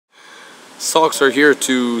Socks are here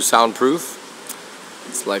to soundproof.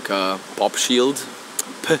 It's like a pop shield.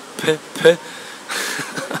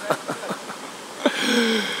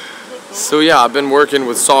 So yeah, I've been working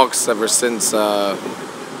with socks ever since I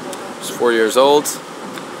was 4 years old.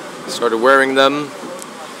 Started wearing them.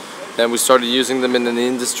 Then we started using them in the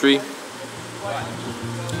industry.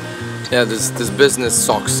 Yeah, this business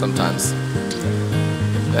sucks sometimes.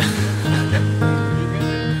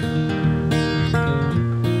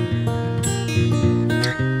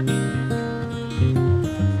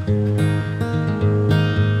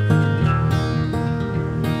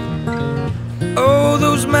 Oh,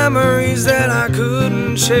 those memories that I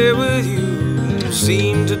couldn't share with you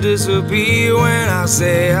seem to disappear when I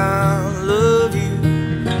say I love you.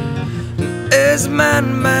 As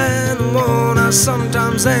man, one I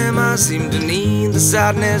sometimes am, I seem to need the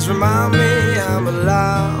sadness remind me I'm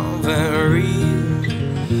alive and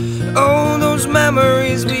real. Oh, those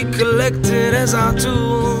memories we collected as our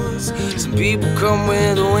tools. Some people come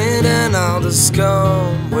with the wind and others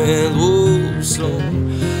come with wolves. So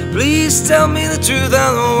please tell me the truth,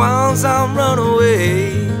 otherwise I'll run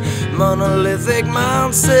away. Monolithic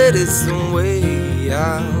mindset, it's the way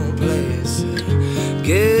I'll place it.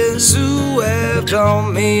 Guess who have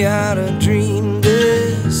taught me how to dream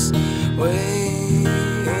this way?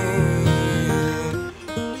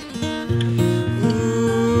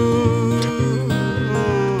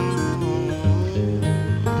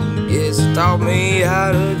 Yes, it taught me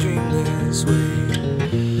how to dream this way.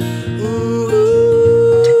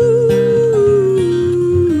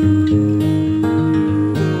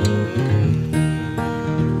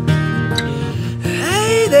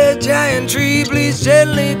 Giant tree, please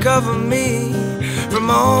gently cover me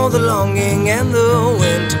from all the longing and the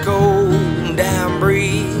winter cold damn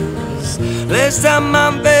breeze. Last time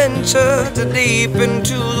I ventured too deep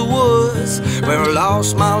into the woods, where I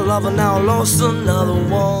lost my love and now lost another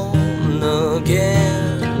one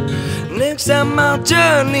again. Next time I'll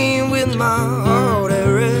journey with my heart at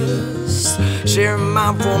rest, sharing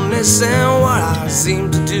my fullness and what I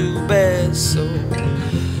seem to do best. So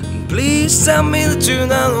please tell me the truth,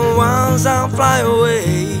 otherwise I'll fly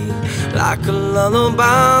away like a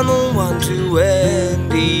lullaby, the one to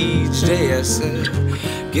end each day. I said,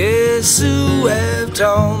 guess who have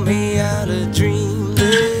taught me how to dream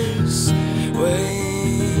this way?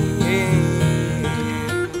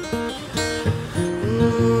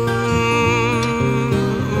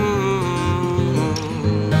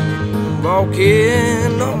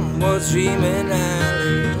 Walking on what's dreaming alley.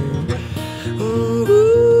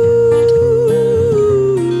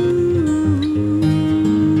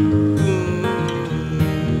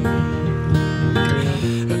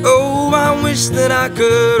 Wish that I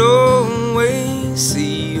could always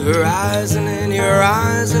see horizon in your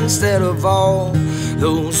eyes instead of all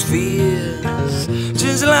those fears.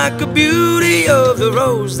 Just like the beauty of the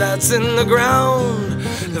rose that's in the ground,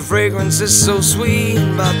 the fragrance is so sweet,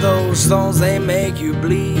 but those thorns they make you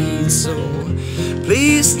bleed. So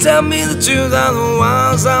please tell me the truth,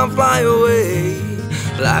 otherwise I'll fly away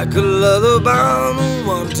like a lullaby, the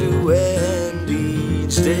one to end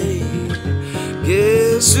each day.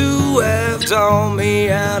 Guess who have taught me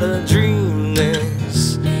how to dream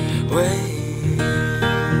this way?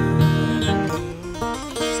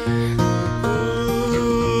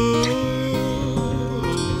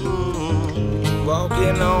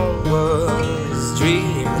 Walking on what's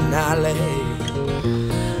dreaming alley.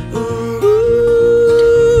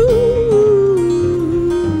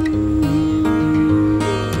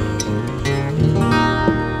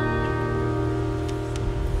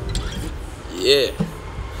 Yeah.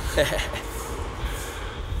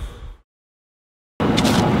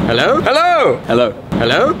 Hello? Hello! Hello?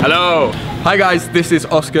 Hello? Hello! Hi guys, this is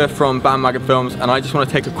Oscar from Bandwagon Films, and I just want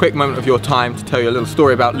to take a quick moment of your time to tell you a little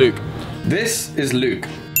story about Luke. This is Luke.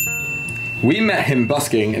 We met him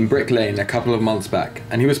busking in Brick Lane a couple of months back,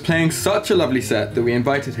 and he was playing such a lovely set that we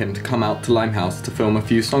invited him to come out to Limehouse to film a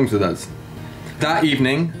few songs with us. That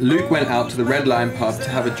evening, Luke went out to the Red Lion pub to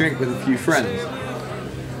have a drink with a few friends.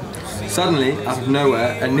 Suddenly, out of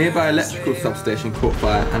nowhere, a nearby electrical substation caught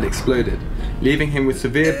fire and exploded, leaving him with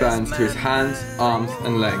severe burns to his hands, arms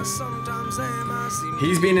and legs.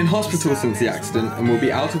 He's been in hospital since the accident and will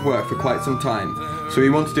be out of work for quite some time, so we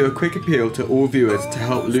want to do a quick appeal to all viewers to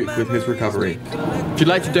help Luke with his recovery. If you'd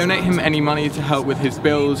like to donate him any money to help with his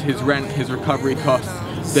bills, his rent, his recovery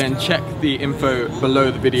costs, then check the info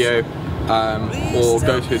below the video. Or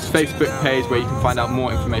go to his Facebook page where you can find out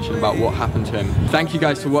more information about what happened to him. Thank you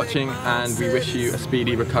guys for watching, and we wish you a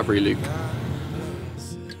speedy recovery, Luke.